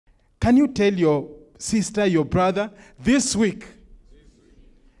Can you tell your sister, your brother, this week,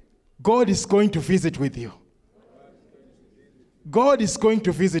 God is going to visit with you. God is going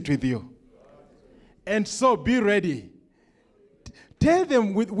to visit with you. And so be ready. Tell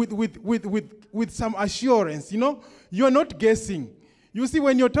them with some assurance, you're not guessing. You see,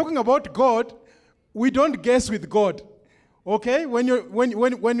 when you're talking about God, we don't guess with God. Okay? When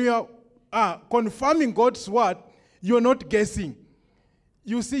you are confirming God's word, you're not guessing.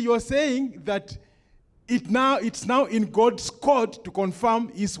 You see, you're saying that it's now in God's court to confirm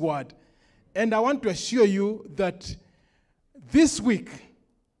his word. And I want to assure you that this week,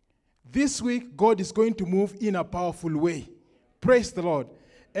 God is going to move in a powerful way. Praise the Lord.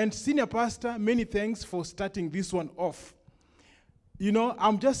 And Senior Pastor, many thanks for starting this one off.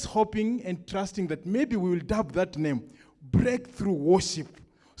 I'm just hoping and trusting that maybe we will dub that name, Breakthrough Worship,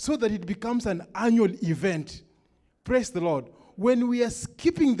 so that it becomes an annual event. Praise the Lord. When we are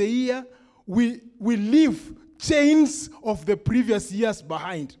skipping the year, we leave chains of the previous years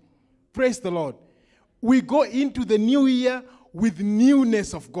behind. Praise the Lord. We go into the new year with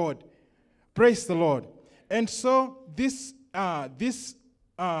newness of God. Praise the Lord. And so this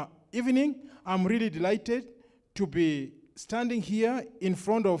evening, I'm really delighted to be standing here in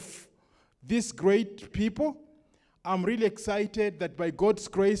front of these great people. I'm really excited that by God's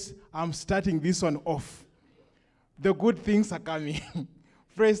grace, I'm starting this one off. The good things are coming.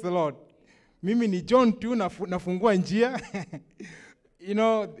 Praise the Lord. Mimi ni John tu nafungua njia.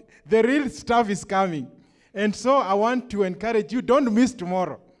 The real stuff is coming. And so I want to encourage you, don't miss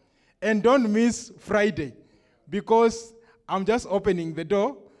tomorrow. And don't miss Friday. Because I'm just opening the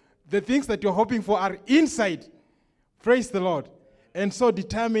door. The things that you're hoping for are inside. Praise the Lord. And so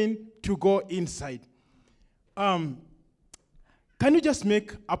determined to go inside. Can you just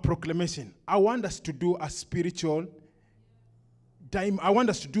make a proclamation? I want us to do a spiritual time. I want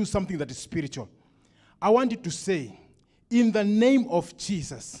us to do something that is spiritual. I want you to say, in the name of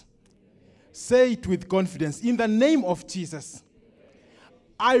Jesus. Say it with confidence. In the name of Jesus,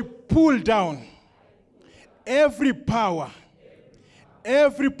 I pull down every power,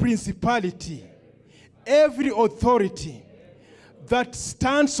 every principality, every authority that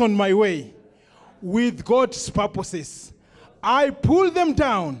stands on my way with God's purposes. I pull them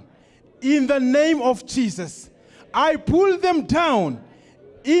down in the name of Jesus. I pull them down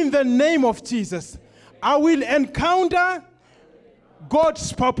in the name of Jesus. I will encounter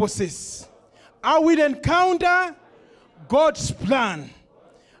God's purposes. I will encounter God's plan.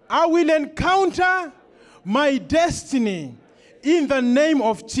 I will encounter my destiny in the name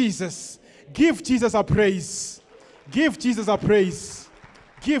of Jesus. Give Jesus a praise. Give Jesus a praise.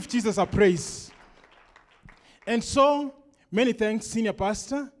 Give Jesus a praise. And so, many thanks, Senior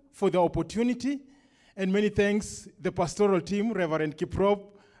Pastor, for the opportunity. And many thanks, the pastoral team, Reverend Kiprop,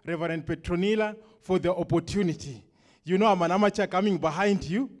 Reverend Petronila, for the opportunity. I'm an amateur coming behind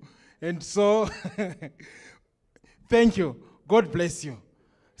you. And so, thank you. God bless you.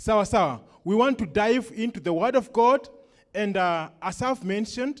 Sawa. We want to dive into the Word of God. And as I've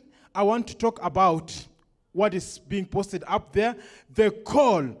mentioned, I want to talk about what is being posted up there, the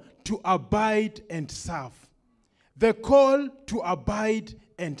call to abide and serve. The call to abide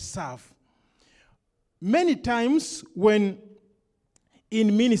and serve. Many times when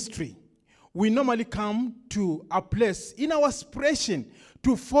in ministry, we normally come to a place in our aspiration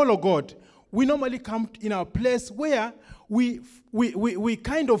to follow God. We normally come in a place where we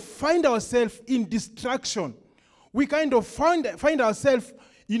kind of find ourselves in distraction. We kind of find ourselves,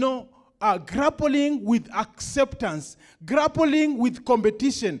 grappling with acceptance, grappling with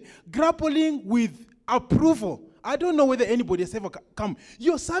competition, grappling with approval. I don't know whether anybody has ever come.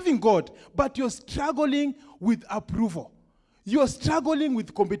 You're serving God, but you're struggling with approval. You're struggling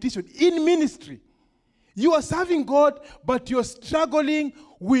with competition in ministry. You are serving God, but you're struggling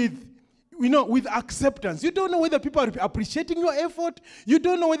with acceptance. You don't know whether people are appreciating your effort. You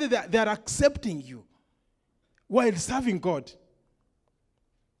don't know whether they are accepting you while serving God.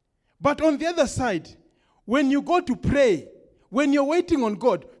 But on the other side, when you go to pray, when you're waiting on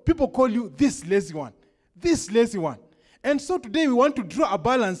God, people call you this lazy one. This lazy one. And so today we want to draw a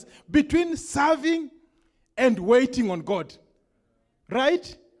balance between serving and waiting on God.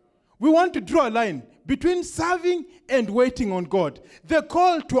 Right? We want to draw a line between serving and waiting on God. The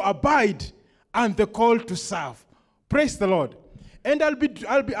call to abide and the call to serve. Praise the Lord. And I'll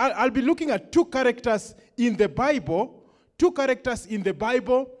be looking at two characters in the Bible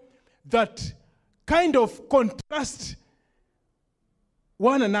that kind of contrast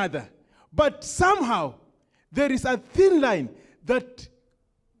one another. But somehow there is a thin line that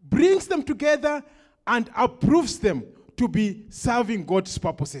brings them together and approves them to be serving God's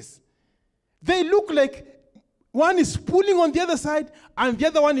purposes. They look like one is pulling on the other side and the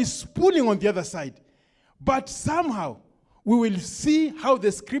other one is pulling on the other side. But somehow we will see how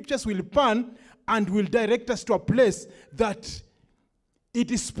the scriptures will pan and will direct us to a place that it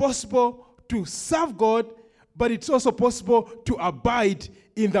is possible to serve God, but it's also possible to abide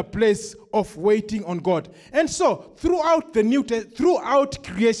in the place of waiting on God. And so, throughout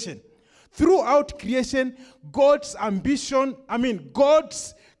creation, God's ambition,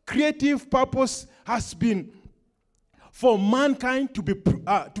 God's creative purpose has been for mankind to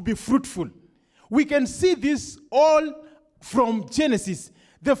be fruitful. We can see this all from Genesis.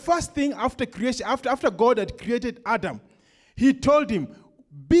 The first thing after creation, after God had created Adam, he told him,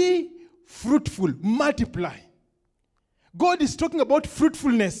 be fruitful, multiply. God is talking about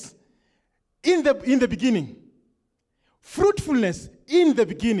fruitfulness in the beginning. Fruitfulness in the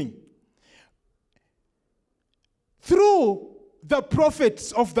beginning. Through the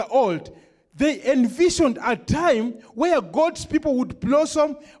prophets of the old, they envisioned a time where God's people would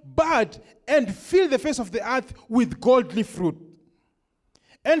blossom, bud, and fill the face of the earth with godly fruit.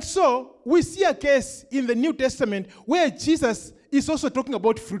 And so, we see a case in the New Testament where Jesus is also talking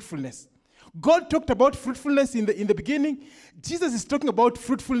about fruitfulness. God talked about fruitfulness in the beginning. Jesus is talking about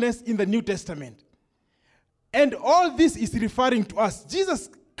fruitfulness in the New Testament. And all this is referring to us. Jesus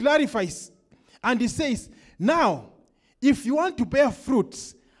clarifies and he says, now, if you want to bear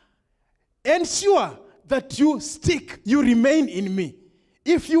fruits, ensure that you stick, you remain in me.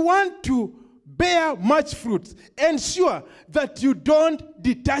 If you want to bear much fruit, ensure that you don't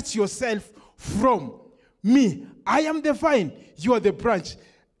detach yourself from me. I am the vine, you are the branch.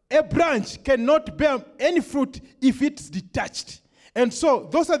 A branch cannot bear any fruit if it's detached. And so,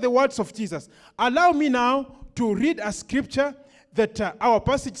 those are the words of Jesus. Allow me now to read a scripture, that our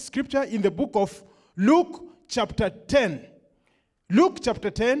passage scripture in the book of Luke chapter 10. Luke chapter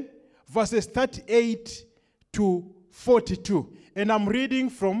 10, verses 38 to 42. And I'm reading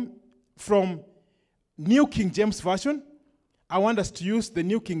from New King James Version. I want us to use the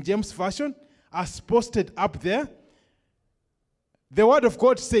New King James Version as posted up there. The word of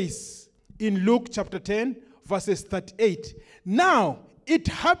God says in Luke chapter 10, verses 38, now it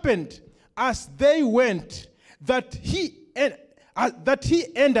happened as they went that he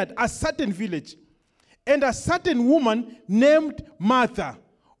entered a certain village, and a certain woman named Martha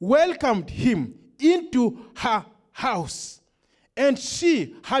welcomed him into her house. And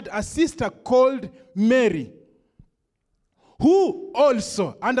she had a sister called Mary, who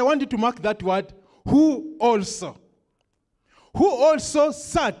also, and I want you to mark that word, who also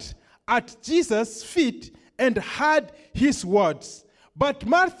sat at Jesus' feet and heard his words. But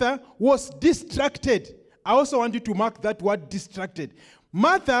Martha was distracted. I also want you to mark that word, distracted.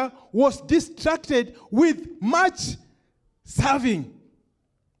 Martha was distracted with much serving.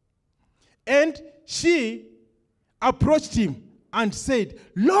 And she approached him and said,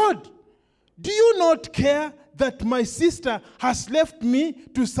 Lord, do you not care that my sister has left me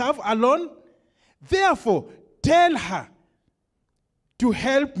to serve alone? Therefore, tell her to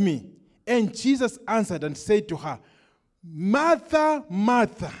help me. And Jesus answered and said to her, Martha,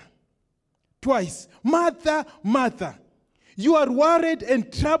 Martha, twice, Martha, Martha, you are worried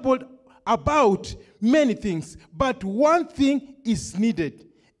and troubled about many things, but one thing is needed,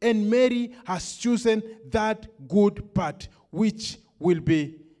 and Mary has chosen that good part, which will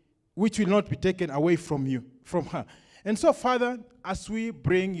not be taken away from her. And so, Father, as we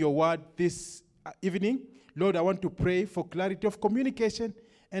bring your word this evening, Lord, I want to pray for clarity of communication,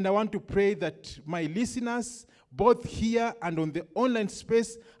 and I want to pray that my listeners, both here and on the online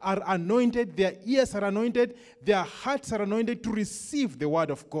space, are anointed, their ears are anointed, their hearts are anointed to receive the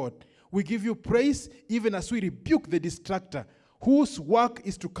word of God. We give you praise even as we rebuke the distractor, whose work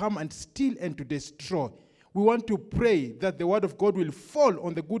is to come and steal and to destroy. We want to pray that the word of God will fall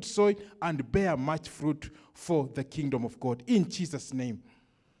on the good soil and bear much fruit for the kingdom of God. In Jesus' name,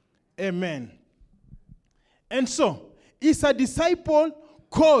 amen. And so, is a disciple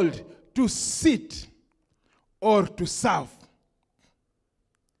called to sit or to serve?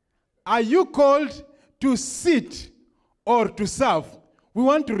 Are you called to sit or to serve? We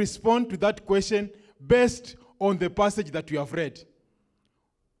want to respond to that question based on the passage that we have read.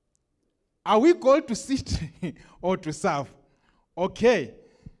 Are we called to sit or to serve? Okay.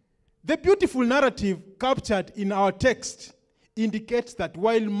 The beautiful narrative captured in our text indicates that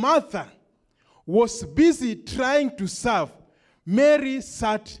while Martha was busy trying to serve, Mary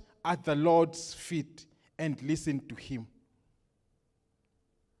sat at the Lord's feet and listened to him.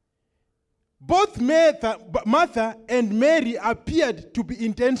 Both Martha and Mary appeared to be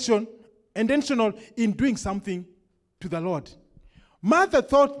intentional in doing something to the Lord. Martha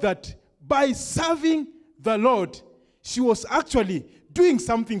thought that by serving the Lord, she was actually doing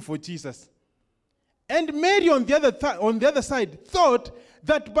something for Jesus. And Mary, on the other side, thought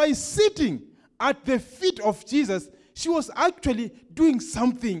that by sitting at the feet of Jesus, she was actually doing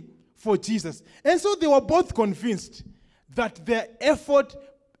something for Jesus. And so they were both convinced that their effort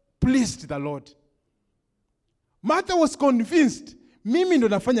pleased the Lord. Martha was convinced, mimi ndo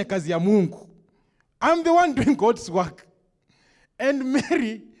nafanya kazi ya Mungu. I'm the one doing God's work. And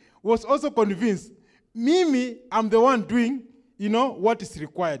Mary was also convinced, mimi, I'm the one doing, what is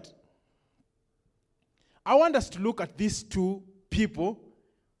required. I want us to look at these two people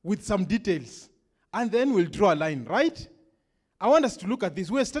with some details, and then we'll draw a line, right? I want us to look at this.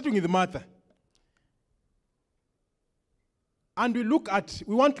 We're starting with Martha. And we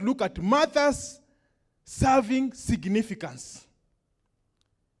want to look at Martha's serving significance.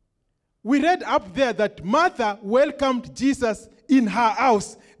 We read up there that Martha welcomed Jesus in her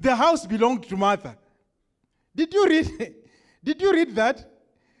house. The house belonged to Martha. Did you read that?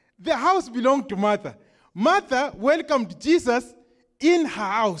 The house belonged to Martha. Martha welcomed Jesus in her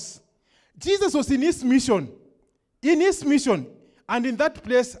house. Jesus was in his mission, and in that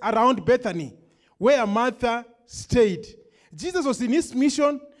place around Bethany, where Martha stayed. Jesus was in his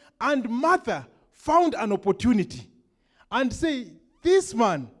mission, and Martha found an opportunity and say, this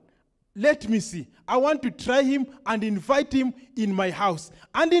man, let me see. I want to try him and invite him in my house.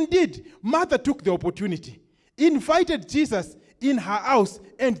 And indeed, Martha took the opportunity, invited Jesus in her house,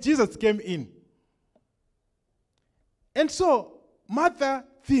 and Jesus came in. And so Martha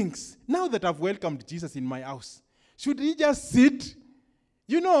thinks, now that I've welcomed Jesus in my house, should he just sit?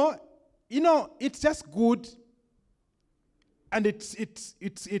 It's just good, and it's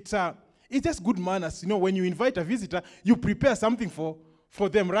just good manners. When you invite a visitor, you prepare something for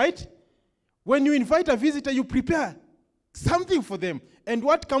them, right? When you invite a visitor, you prepare something for them. And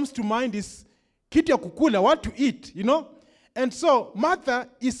what comes to mind is kitu ya kukula, what to eat, And so Martha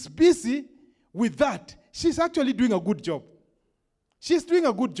is busy with that. She's actually doing a good job. She's doing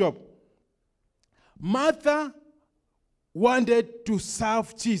a good job. Martha wanted to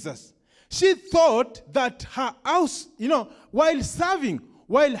serve Jesus. She thought that her house, while serving,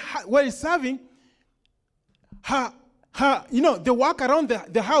 her the work around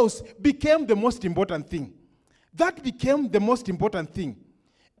the house became the most important thing. That became the most important thing.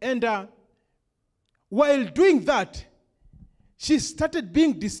 And while doing that, she started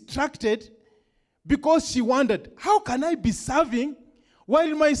being distracted because she wondered, how can I be serving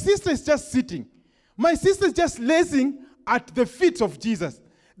while my sister is just sitting? My sister is just lazing at the feet of Jesus.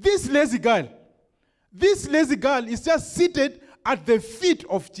 This lazy girl is just seated at the feet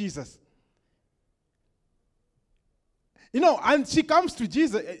of Jesus. And she comes to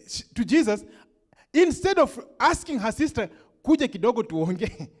Jesus, instead of asking her sister, kuja kidogo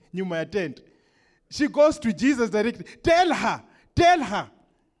tuonge nyuma ya tent, she goes to Jesus directly. Tell her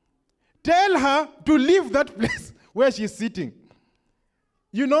to leave that place where she's sitting.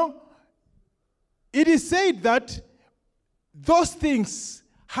 It is said that those things,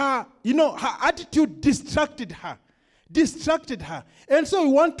 her attitude distracted her. And so we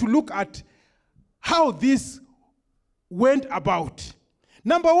want to look at how this went about.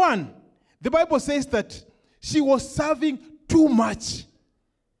 Number one, the Bible says that she was serving too much.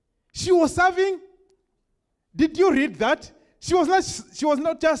 She was serving. Did you read that? She was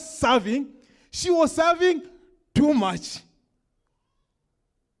not just serving, she was serving too much.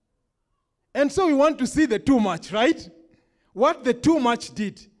 And so we want to see the too much, right? What the too much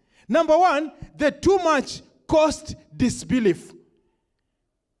did. Number one, the too much caused disbelief.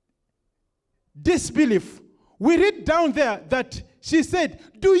 Disbelief. We read down there that she said,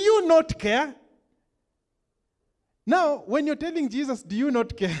 do you not care? Now, when you're telling Jesus, do you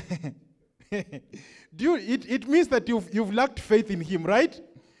not care? It means that you've lacked faith in him, right?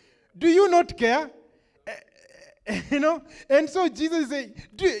 Do you not care? And so Jesus is saying,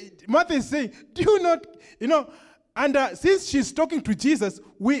 Martha is saying, do you not, and since she's talking to Jesus,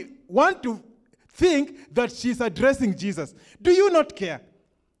 we want to think that she's addressing Jesus. Do you not care?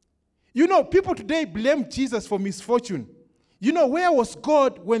 People today blame Jesus for misfortune. Where was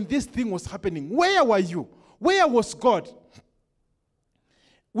God when this thing was happening? Where were you? Where was God?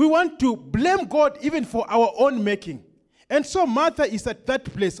 We want to blame God even for our own making. And so Martha is at that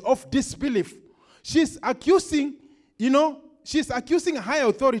place of disbelief. She's accusing high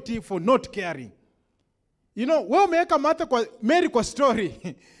authority for not caring. Wewe umeweka Mary kwa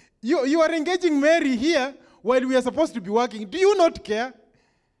story. You are engaging Mary here while we are supposed to be working. Do you not care?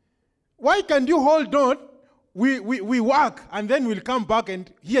 Why can't you hold on? We work and then we'll come back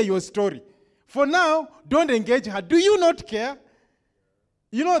and hear your story. For now, don't engage her. Do you not care?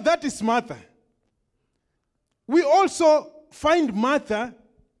 You know, that is Martha. We also find Martha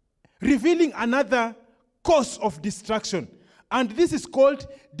revealing another cause of distraction. And this is called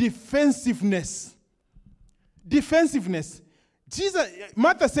defensiveness. Defensiveness.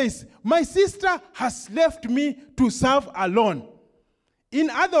 Martha says, my sister has left me to serve alone. In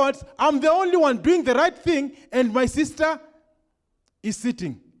other words, I'm the only one doing the right thing, and my sister is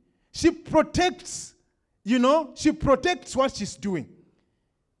sitting. She protects, she protects what she's doing.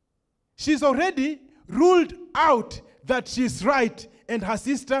 She's already ruled out that she's right and her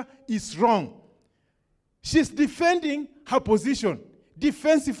sister is wrong. She's defending her position,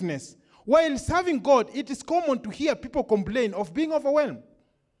 defensiveness. While serving God, it is common to hear people complain of being overwhelmed.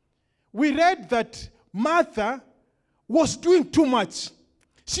 We read that Martha was doing too much.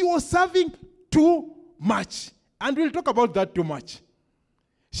 She was serving too much. And we'll talk about that too much.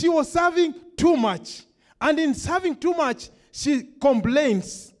 She was serving too much. And in serving too much, she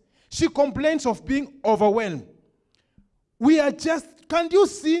complains. She complains of being overwhelmed. Can't you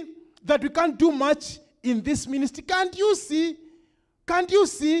see that we can't do much in this ministry? Can't you see,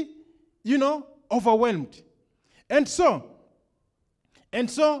 overwhelmed? And so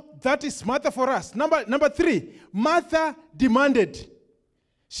that is Martha for us. Number 3, Martha demanded.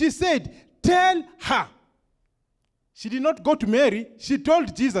 She said, tell her. She did not go to Mary. She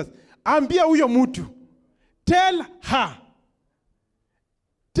told Jesus, ambia huyo mtu. Tell her.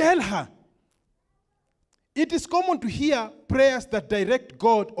 Tell her. It is common to hear prayers that direct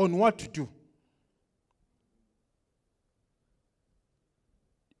God on what to do.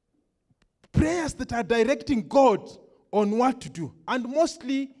 Prayers that are directing God on what to do. And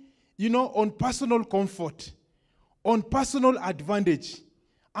mostly, on personal comfort, on personal advantage,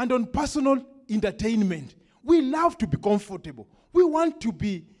 and on personal entertainment. We love to be comfortable. We want to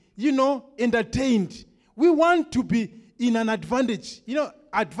be, entertained. We want to be in an advantage. We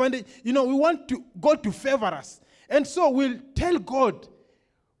want God to favor us. And so we'll tell God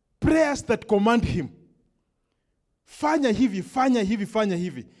prayers that command him. Fanya hivi, fanya hivi, fanya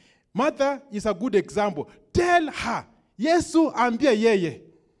hivi. Martha is a good example. Tell her, Yesu ambia yeye.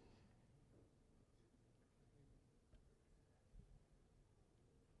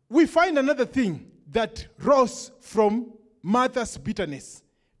 We find another thing that rose from Martha's bitterness,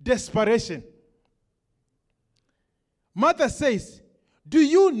 desperation. Martha says, do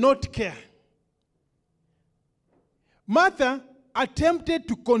you not care? Martha attempted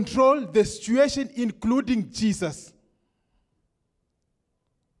to control the situation, including Jesus.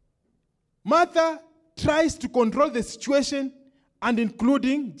 Martha tries to control the situation and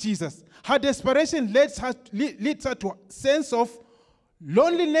including Jesus. Her desperation leads her to a sense of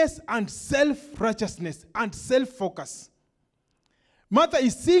loneliness and self-righteousness and self-focus. Martha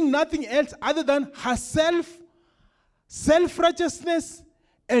is seeing nothing else other than herself, self-righteousness,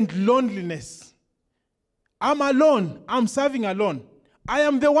 and loneliness. I'm alone. I'm serving alone. I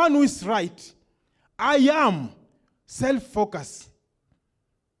am the one who is right. I am self-focused.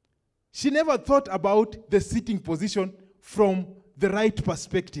 She never thought about the sitting position from the right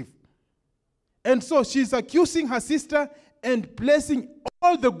perspective. And so she's accusing her sister and placing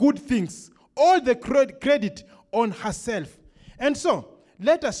all the good things, all the credit on herself. And so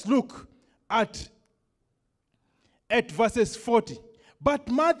let us look at verses 40. But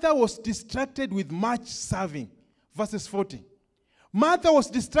Martha was distracted with much serving. Verses 40. Martha was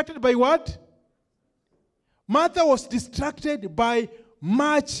distracted by what? Martha was distracted by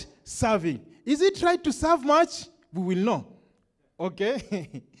much serving. Is it right to serve much? We will know.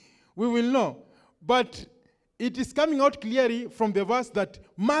 Okay? We will know. But it is coming out clearly from the verse that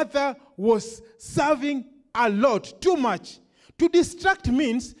Martha was serving a lot, too much. To distract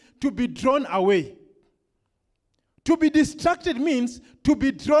means to be drawn away. To be distracted means to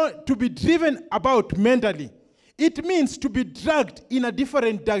be driven about mentally. It means to be dragged in a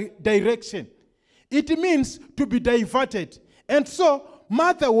different direction. It means to be diverted. And so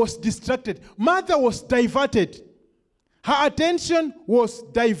Martha was distracted. Martha was diverted. Her attention was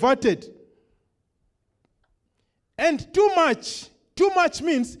diverted. And too much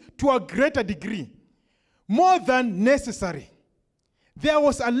means to a greater degree, more than necessary. There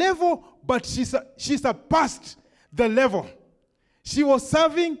was a level, but she surpassed the level. She was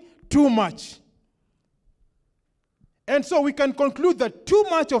serving too much. And so we can conclude that too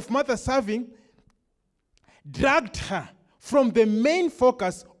much of Martha's serving dragged her from the main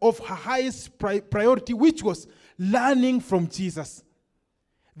focus of her highest priority, which was learning from Jesus.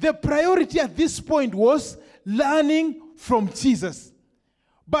 The priority at this point was learning from Jesus.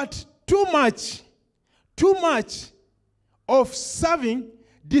 But too much of serving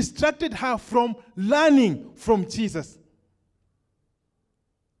distracted her from learning from Jesus.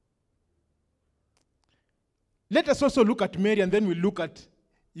 let us also look at Mary, and then we'll look at,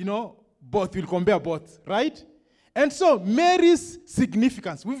 both. We'll compare both, right? And so Mary's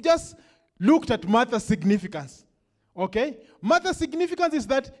significance. We've just looked at Martha's significance. Okay? Martha's significance is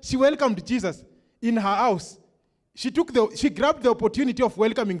that she welcomed Jesus in her house. She grabbed the opportunity of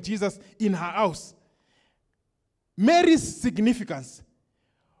welcoming Jesus in her house. Mary's significance.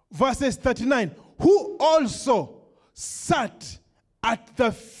 Verses 39. Who also sat at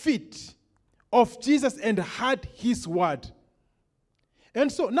the feet of Jesus and heard his word.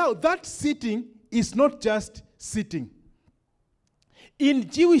 And so now that sitting is not just sitting. In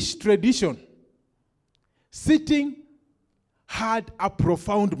Jewish tradition, sitting had a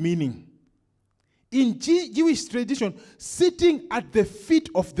profound meaning. In Jewish tradition, sitting at the feet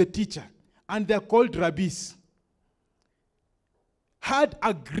of the teacher, and they're called rabbis, had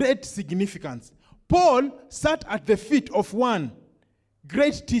a great significance. Paul sat at the feet of one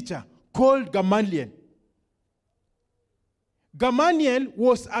great teacher called Gamaliel. Gamaliel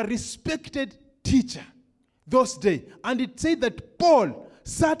was a respected teacher those days, and it said that Paul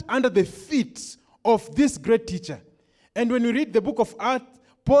sat under the feet of this great teacher. And when we read the book of Acts,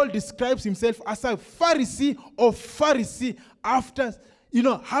 Paul describes himself as a Pharisee of Pharisee. After,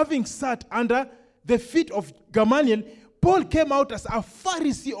 having sat under the feet of Gamaliel, Paul came out as a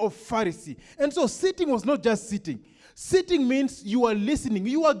Pharisee of Pharisee. And so sitting was not just sitting. Sitting means you are listening,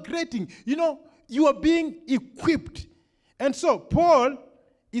 you are greeting, you are being equipped. And so Paul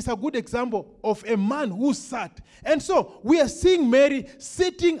is a good example of a man who sat. And so we are seeing Mary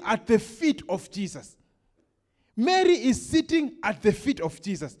sitting at the feet of Jesus. Mary is sitting at the feet of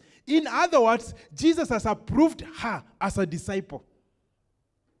Jesus. In other words, Jesus has approved her as a disciple.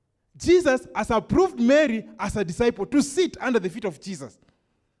 Jesus has approved Mary as a disciple to sit under the feet of Jesus.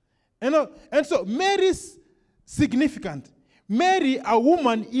 And so Mary's significant. Mary, a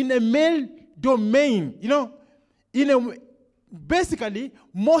woman in a male domain, basically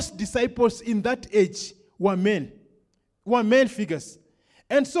most disciples in that age were male figures.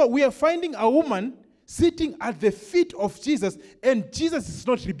 And so we are finding a woman sitting at the feet of Jesus, and Jesus is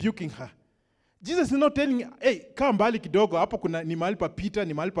not rebuking her. Jesus is not telling her, hey, kaa mbali kidogo, hapa kuna ni mahali pa Peter,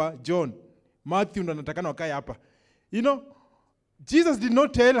 ni mahali pa John, Matthew ndo natakana wakae hapa. Jesus did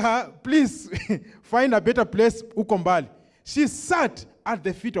not tell her, please find a better place uko mbali. She sat at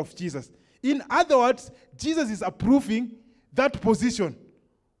the feet of Jesus. In other words, Jesus is approving that position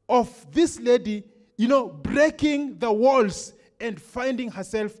of this lady, breaking the walls and finding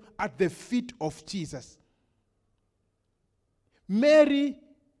herself at the feet of Jesus.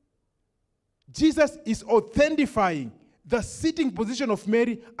 Jesus is authentifying the sitting position of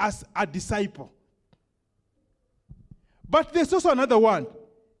Mary as a disciple. But there's also another one.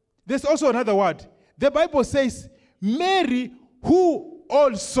 The Bible says, Mary who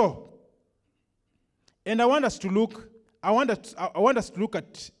also. And I want us to look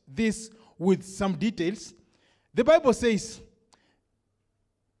at this with some details. The Bible says,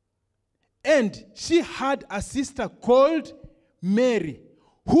 and she had a sister called Mary,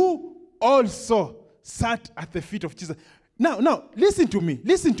 who also sat at the feet of Jesus. Now, listen to me.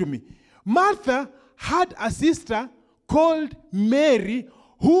 Martha had a sister called Mary,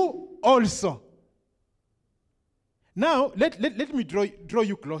 who also. Now, let me draw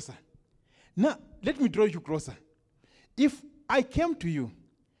you closer. If I came to you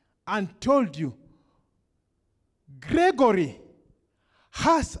and told you, Gregory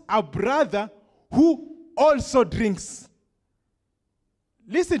has a brother who also drinks.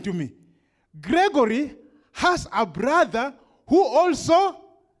 Listen to me. Gregory has a brother who also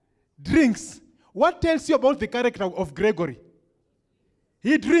drinks. What tells you about the character of Gregory?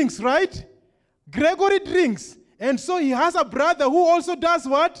 He drinks, right? Gregory drinks. And so he has a brother who also does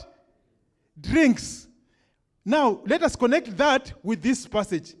what? Drinks. Now, let us connect that with this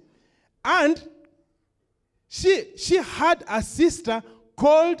passage. And she had a sister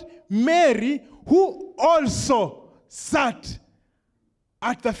called Mary who also sat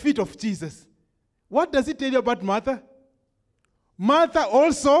at the feet of Jesus. What does it tell you about Martha? Martha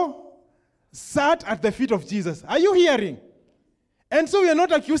also sat at the feet of Jesus. Are you hearing? And so we are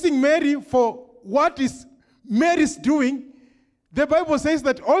not accusing Mary for what is Mary's doing. The Bible says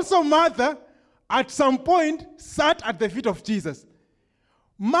that also Martha at some point sat at the feet of Jesus.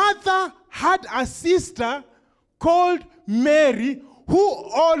 Martha had a sister called Mary who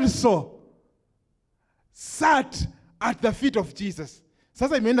also sat at the feet of Jesus.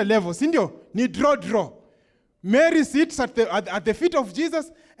 Sasa imeenda level, si ndio? Ni draw. Mary sits at the feet of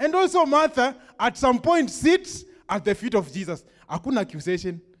Jesus, and also Martha at some point sits at the feet of Jesus. Hakuna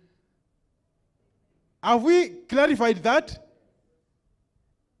accusation. Have we clarified that?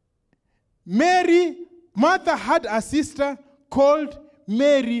 Mary Martha had a sister called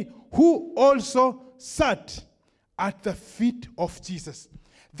Mary who also sat at the feet of Jesus.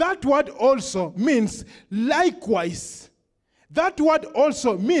 That word also means likewise. That word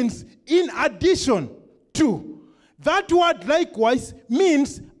also means in addition to. That word likewise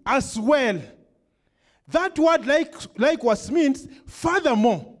means as well. That word likewise means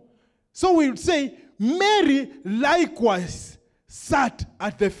furthermore. So we would say, Mary likewise sat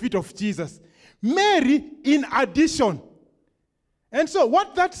at the feet of Jesus. Mary in addition. And so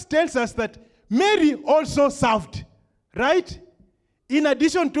what that tells us that Mary also served, right? In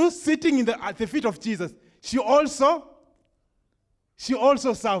addition to sitting at the feet of Jesus, she also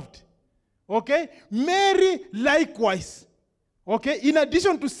served. Okay? Mary likewise. Okay? In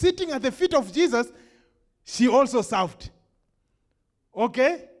addition to sitting at the feet of Jesus, she also served.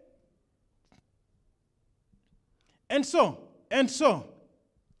 Okay? And so,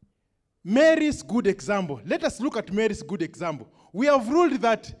 Mary's good example. Let us look at Mary's good example. We have ruled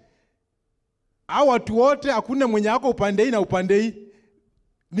that our watu wote hakuna mwenye ako upande hii na upande hii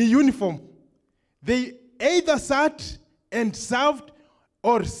ni uniform. They either sat and served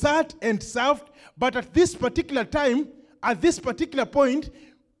or sat and served, but at this particular time, at this particular point,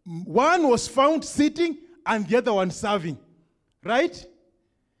 one was found sitting and the other one serving. Right?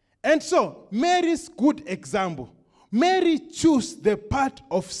 And so, Mary's good example. Mary chose the part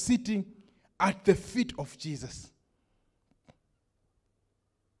of sitting at the feet of Jesus.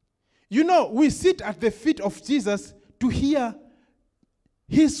 You know, we sit at the feet of Jesus to hear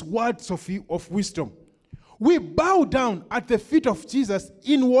his words of wisdom. We bow down at the feet of Jesus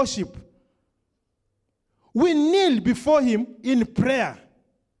in worship. We kneel before him in prayer.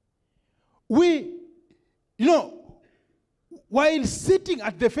 While sitting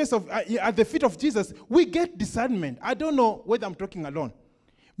at the feet of Jesus, we get discernment. I don't know whether I'm talking alone.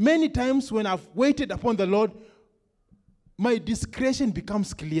 Many times when I've waited upon the Lord, my discretion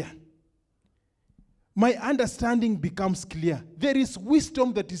becomes clear. My understanding becomes clear. There is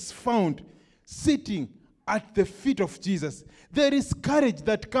wisdom that is found sitting at the feet of Jesus. There is courage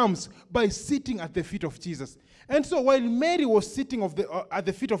that comes by sitting at the feet of Jesus. And so while Mary was sitting at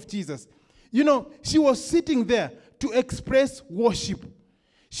the feet of Jesus, she was sitting there to express worship.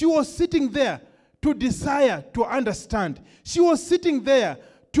 She was sitting there to desire to understand. She was sitting there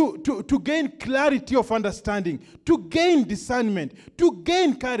to gain clarity of understanding, to gain discernment, to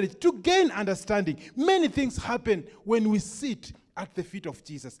gain courage, to gain understanding. Many things happen when we sit at the feet of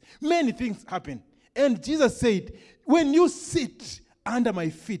Jesus. Many things happen. And Jesus said, when you sit under my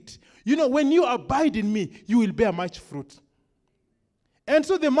feet, when you abide in me, you will bear much fruit. And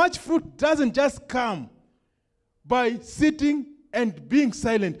so the much fruit doesn't just come by sitting and being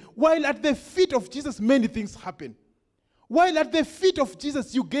silent. While at the feet of Jesus, many things happen. While at the feet of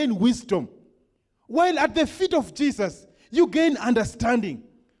Jesus, you gain wisdom. While at the feet of Jesus, you gain understanding.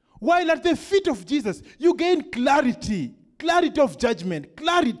 While at the feet of Jesus, you gain clarity of judgment,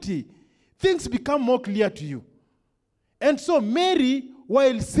 clarity. Things become more clear to you. And so Mary,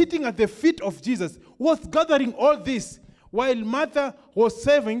 while sitting at the feet of Jesus, was gathering all this. While Martha was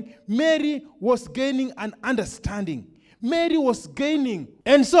serving, Mary was gaining an understanding. Mary was gaining.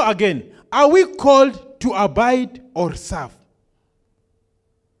 And so again, are we called to abide or serve?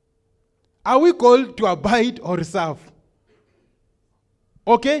 Are we called to abide or serve?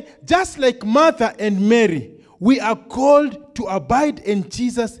 Okay? Just like Martha and Mary, we are called to abide in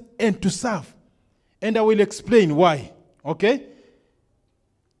Jesus and to serve. And I will explain why. Okay?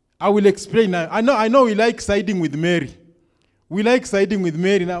 I will explain now. I know we like siding with Mary. We like siding with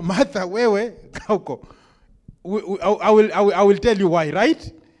Mary. Now, Martha, wewe, kauko. I will tell you why,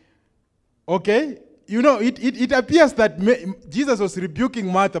 right? Okay? It appears that Jesus was rebuking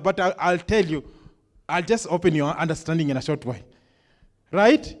Martha, but I'll tell you. I'll just open your understanding in a short while.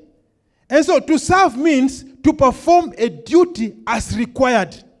 Right? And so to serve means to perform a duty as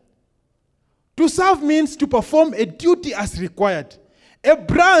required. To serve means to perform a duty as required. A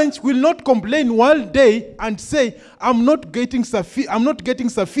branch will not complain one day and say, I'm not getting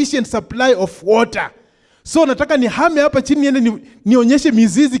sufficient supply of water. So nataka nihame hapa chini niende nionyeshe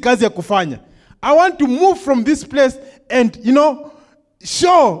mizizi kazi ya kufanya. I want to move from this place and,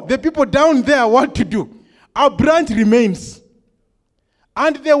 show the people down there what to do. A branch remains.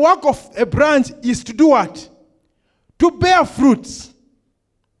 And the work of a branch is to do what? To bear fruits.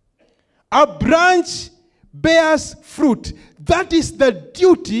 A branch bears fruit. That is the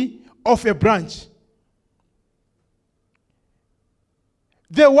duty of a branch.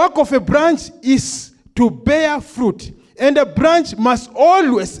 The work of a branch is to bear fruit. And a branch must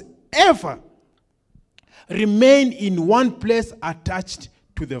always, ever, remain in one place attached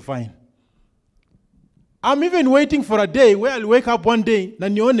to the vine. I'm even waiting for a day where I'll wake up one day, na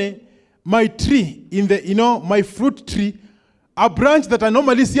nione my tree in the, my fruit tree, a branch that I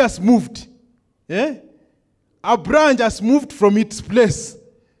normally see has moved. Yeah? A branch has moved from its place.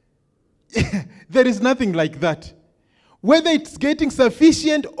 There is nothing like that. Whether it's getting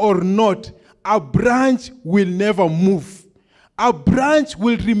sufficient or not, a branch will never move. A branch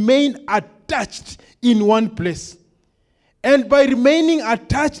will remain attached in one place. And by remaining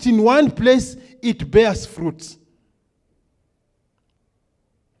attached in one place, it bears fruits.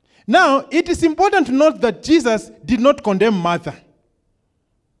 Now, it is important to note that Jesus did not condemn Martha.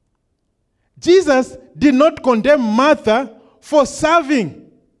 Jesus did not condemn Martha for serving.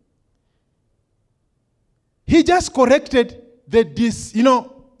 He just corrected the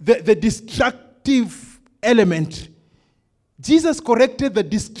destructive element. Jesus corrected the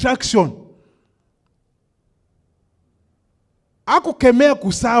distraction. Akukemea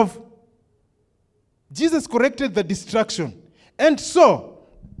kuserve. Jesus corrected the distraction. And so,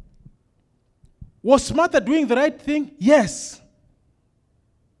 was Martha doing the right thing? Yes.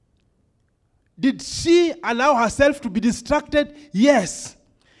 Did she allow herself to be distracted? Yes.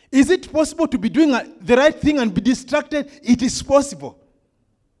 Is it possible to be doing the right thing and be distracted? It is possible.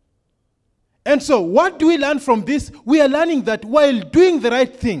 And so, what do we learn from this? We are learning that while doing the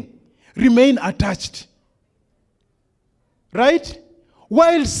right thing, remain attached. Right?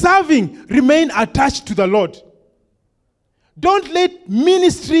 While serving, remain attached to the Lord. Don't let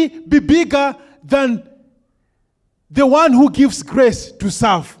ministry be bigger than the one who gives grace to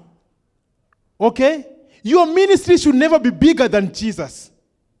serve. Okay? Your ministry should never be bigger than Jesus.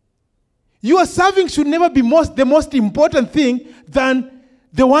 Your serving should never be the most important thing than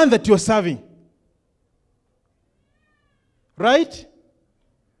the one that you're serving. Right?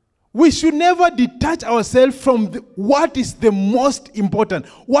 We should never detach ourselves from what is the most important,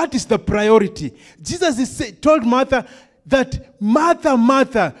 what is the priority. Jesus told Martha that, Martha,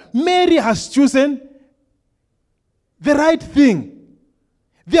 Martha, Mary has chosen the right thing.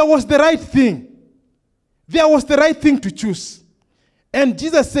 There was the right thing. There was the right thing to choose. And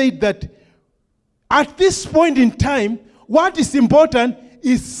Jesus said that at this point in time, what is important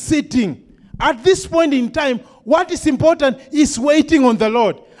is sitting. At this point in time, what is important is waiting on the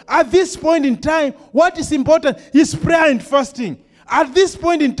Lord. At this point in time, what is important is prayer and fasting. At this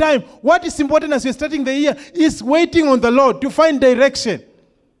point in time, what is important as we're starting the year is waiting on the Lord to find direction.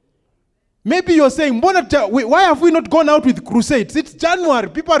 Maybe you're saying, why have we not gone out with crusades? It's January.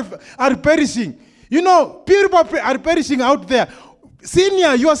 People are perishing. People are perishing out there.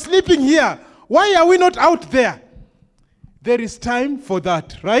 Senior, you are sleeping here. Why are we not out there? There is time for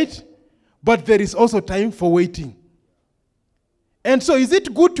that, right? But there is also time for waiting. And so, is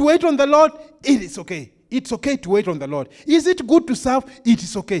it good to wait on the Lord? It is okay. It's okay to wait on the Lord. Is it good to serve? It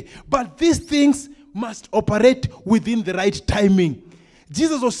is okay. But these things must operate within the right timing.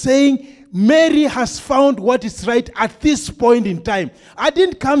 Jesus was saying, Mary has found what is right at this point in time. I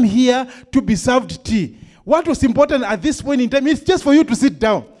didn't come here to be served tea. What was important at this point in time is just for you to sit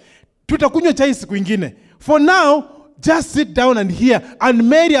down. Tutakunywa chai siku ingine. For now, just sit down and hear. And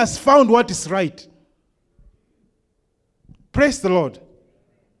Mary has found what is right. Praise the Lord.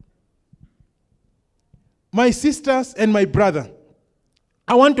 My sisters and my brother,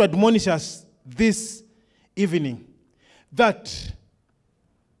 I want to admonish us this evening that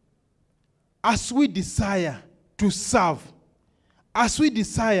as we desire to serve, as we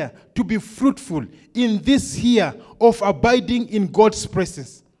desire to be fruitful in this year of abiding in God's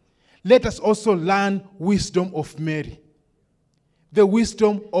presence, let us also learn wisdom of Mary, the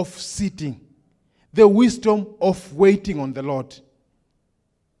wisdom of sitting, the wisdom of waiting on the Lord.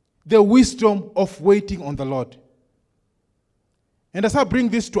 The wisdom of waiting on the Lord. And as I bring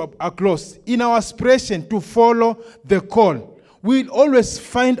this to a close, in our aspiration to follow the call, we'll always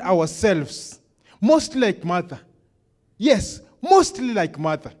find ourselves mostly like Martha. Yes, mostly like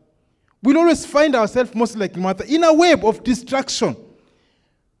Martha. We'll always find ourselves mostly like Martha in a web of distraction.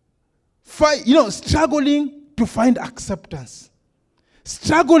 Struggling to find acceptance.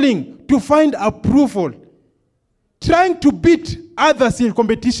 Struggling to find approval. Trying to beat others in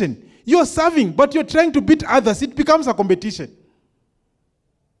competition. You're serving, but you're trying to beat others. It becomes a competition.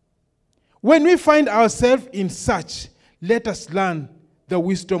 When we find ourselves in such, let us learn the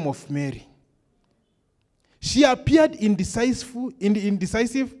wisdom of Mary. She appeared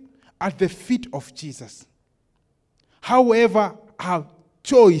indecisive at the feet of Jesus. However, her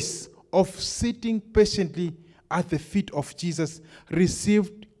choice of sitting patiently at the feet of Jesus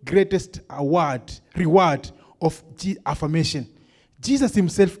received greatest reward of affirmation. Jesus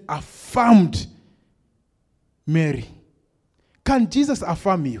himself affirmed Mary. Can Jesus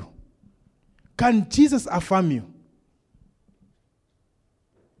affirm you? Can Jesus affirm you?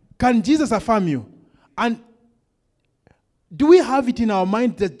 Can Jesus affirm you? And do we have it in our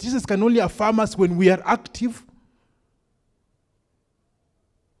mind that Jesus can only affirm us when we are active?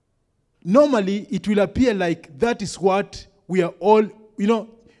 Normally, it will appear like that is what we are all,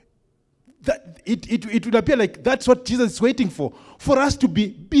 that it will appear like that's what Jesus is waiting for us to be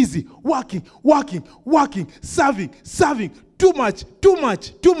busy, working, serving, too much.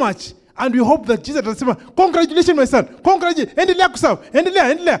 And we hope that Jesus will say, congratulations, my son, congratulations,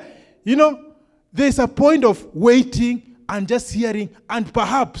 endelea. There's a point of waiting and just hearing, and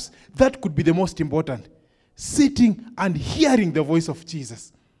perhaps that could be the most important. Sitting and hearing the voice of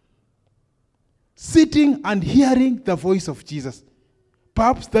Jesus. Sitting and hearing the voice of Jesus.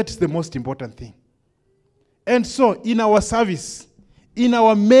 Perhaps that is the most important thing. And so, in our service, in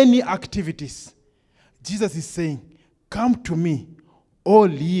our many activities, Jesus is saying, come to me, all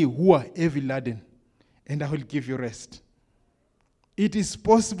ye who are heavy laden, and I will give you rest. It is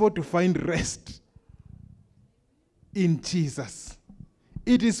possible to find rest in Jesus.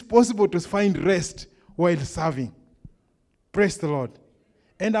 It is possible to find rest while serving. Praise the Lord.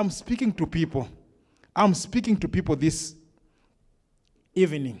 And I'm speaking to people. This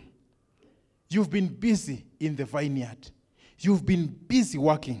evening. You've been busy in the vineyard. You've been busy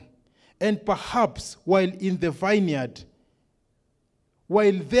working. And perhaps while in the vineyard,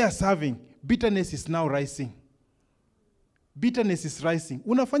 while they are serving, bitterness is now rising. Bitterness is rising.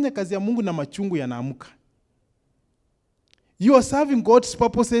 Unafanya kazi ya Mungu na machungu yanaamuka. You are serving God's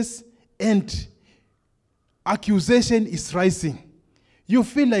purposes and accusation is rising. You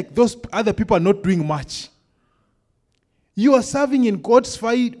feel like those other people are not doing much. You are serving in God's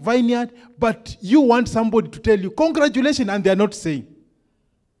vineyard, but you want somebody to tell you, congratulations, and they are not saying.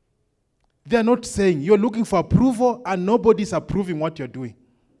 They are not saying. You're looking for approval, and nobody is approving what you're doing.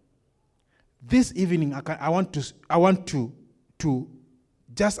 This evening, I want to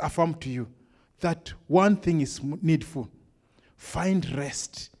just affirm to you that one thing is needful. Find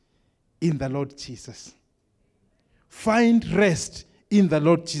rest in the Lord Jesus. Find rest in the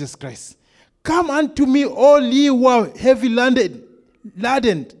Lord Jesus Christ. Come unto me, all ye who are heavy laden,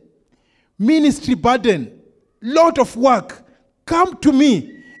 ministry burden, lot of work. Come to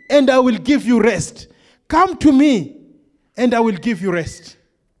me, and I will give you rest. Come to me, and I will give you rest.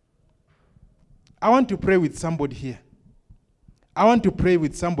 I want to pray with somebody here.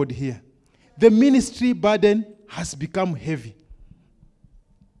 The ministry burden has become heavy.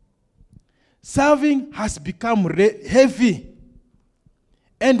 Serving has become heavy.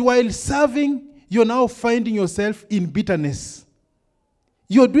 And while serving, you're now finding yourself in bitterness.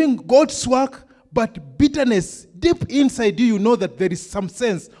 You're doing God's work, but bitterness, deep inside you, you know that there is some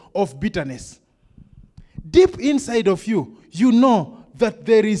sense of bitterness. Deep inside of you, you know that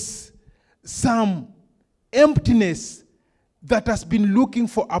there is some emptiness that has been looking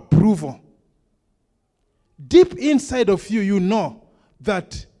for approval. Deep inside of you, you know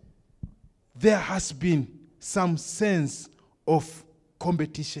that there has been some sense of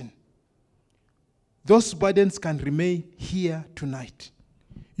competition. Those burdens can remain here tonight.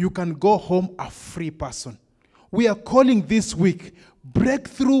 You can go home a free person. We are calling this week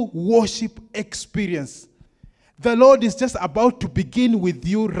Breakthrough Worship Experience. The Lord is just about to begin with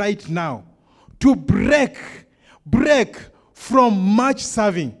you right now to break from much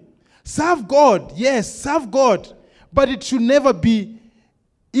serving. Serve God, yes, serve God, but it should never be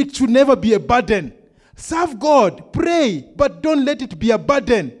a burden. Serve God, pray, but don't let it be a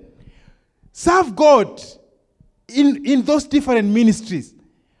burden. Serve God in those different ministries.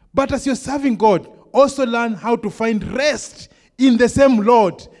 But as you're serving God, also learn how to find rest in the same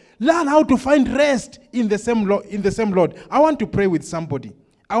Lord. Learn how to find rest in the same Lord. I want to pray with somebody.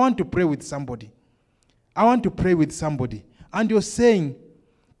 And you're saying,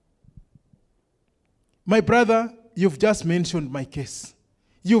 my brother, you've just mentioned my case.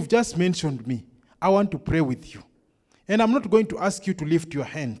 You've just mentioned me. I want to pray with you. And I'm not going to ask you to lift your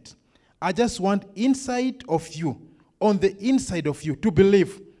hand. I just want inside of you, on the inside of you, to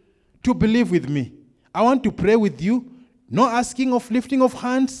believe with me. I want to pray with you, not asking of lifting of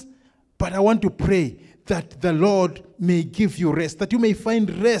hands, but I want to pray that the Lord may give you rest, that you may find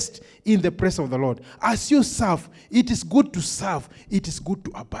rest in the presence of the Lord. As you serve, it is good to serve. It is good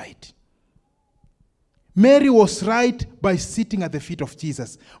to abide. Mary was right by sitting at the feet of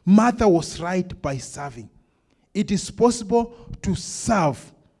Jesus. Martha was right by serving. It is possible to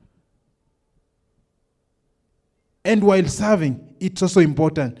serve. And while serving, it's also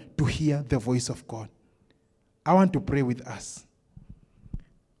important to hear the voice of God. I want to pray with us.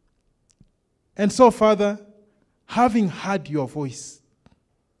 And so, Father, having heard your voice,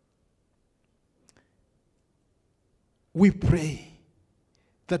 we pray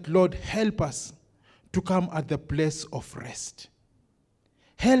that, Lord, help us to come at the place of rest.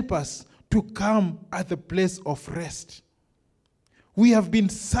 Help us to come at the place of rest. We have been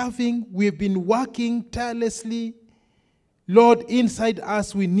serving, we have been working tirelessly. Lord, inside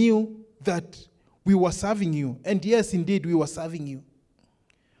us we knew that we were serving you. And yes, indeed, we were serving you.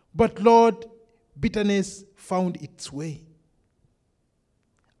 But Lord, bitterness found its way.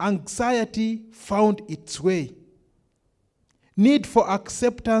 Anxiety found its way. Need for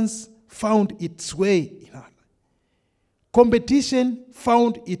acceptance found its way. Competition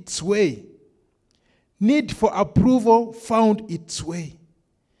found its way. Need for approval found its way.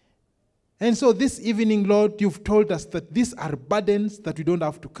 And so this evening, Lord, you've told us that these are burdens that we don't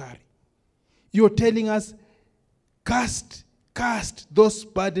have to carry. You're telling us, cast those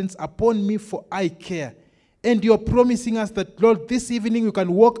burdens upon me, for I care. And you're promising us that, Lord, this evening we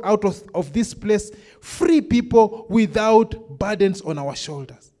can walk out of this place free people without burdens on our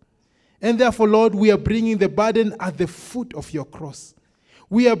shoulders. And therefore, Lord, we are bringing the burden at the foot of your cross.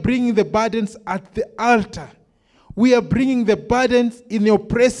 We are bringing the burdens at the altar. We are bringing the burdens in your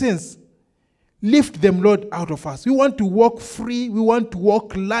presence. Lift them, Lord, out of us. We want to walk free. We want to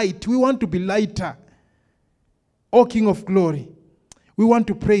walk light. We want to be lighter. O King of Glory, we want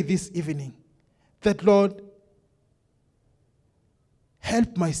to pray this evening that, Lord,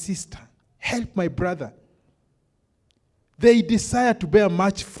 help my sister, help my brother. They desire to bear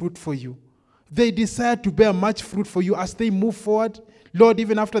much fruit for you. They desire to bear much fruit for you as they move forward. Lord,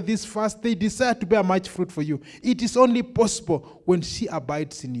 even after this fast, they desire to bear much fruit for you. It is only possible when she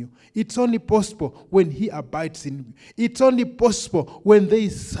abides in you. It's only possible when he abides in you. It's only possible when they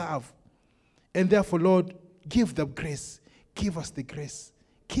serve. And therefore, Lord, give them grace. Give us the grace.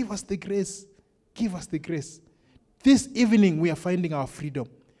 Give us the grace. Give us the grace. This evening, we are finding our freedom.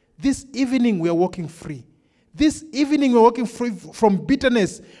 This evening, we are walking free. This evening, we're walking free from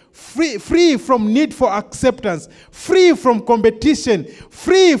bitterness, free from need for acceptance, free from competition,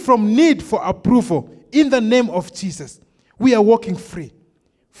 free from need for approval. In the name of Jesus, we are walking free.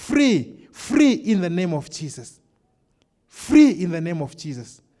 Free in the name of Jesus. Free in the name of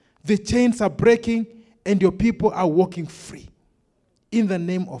Jesus. The chains are breaking and your people are walking free. In the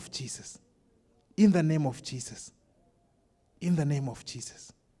name of Jesus. In the name of Jesus. In the name of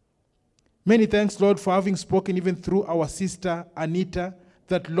Jesus. Many thanks, Lord, for having spoken even through our sister Anita,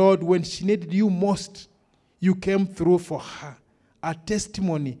 that, Lord, when she needed you most, you came through for her. A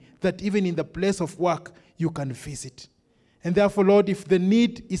testimony that even in the place of work, you can visit. And therefore, Lord, if the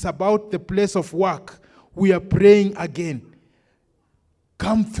need is about the place of work, we are praying again.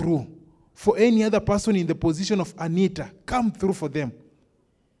 Come through. For any other person in the position of Anita, come through for them.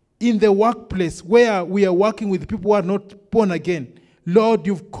 In the workplace where we are working with people who are not born again, Lord,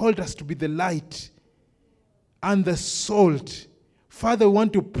 you've called us to be the light and the salt. Father, we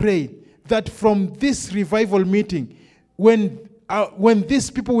want to pray that from this revival meeting, when these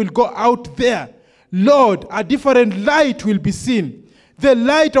people will go out there, Lord, a different light will be seen. The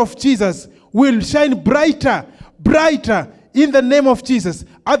light of Jesus will shine brighter in the name of Jesus.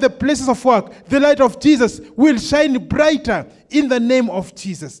 At the places of work, the light of Jesus will shine brighter in the name of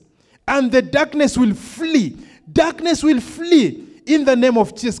Jesus. And the darkness will flee. Darkness will flee in the name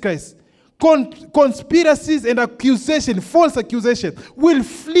of Jesus Christ. Conspiracies and accusation, false accusation, will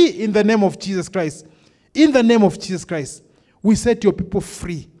flee in the name of Jesus Christ. In the name of Jesus Christ. We set your people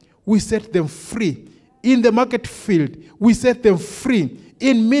free. We set them free. In the market field, we set them free.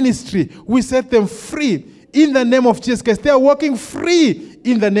 In ministry, we set them free. In the name of Jesus Christ. They are walking free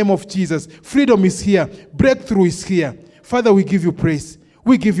in the name of Jesus. Freedom is here. Breakthrough is here. Father, we give you praise.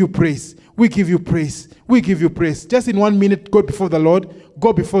 We give you praise. We give you praise. We give you praise. Just in 1 minute, go before the Lord.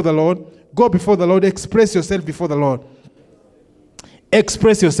 Go before the Lord. Go before the Lord. Express yourself before the Lord.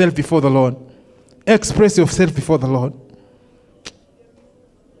 Express yourself before the Lord. Express yourself before the Lord.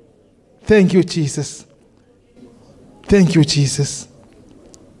 Thank you, Jesus. Thank you, Jesus.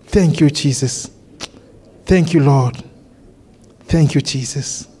 Thank you, Jesus. Thank you, Lord. Thank you,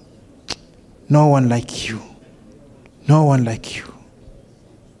 Jesus. No one like you. No one like you.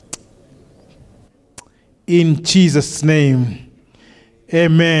 In Jesus' name,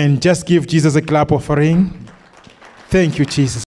 amen. Just give Jesus a clap offering. Thank you, Jesus.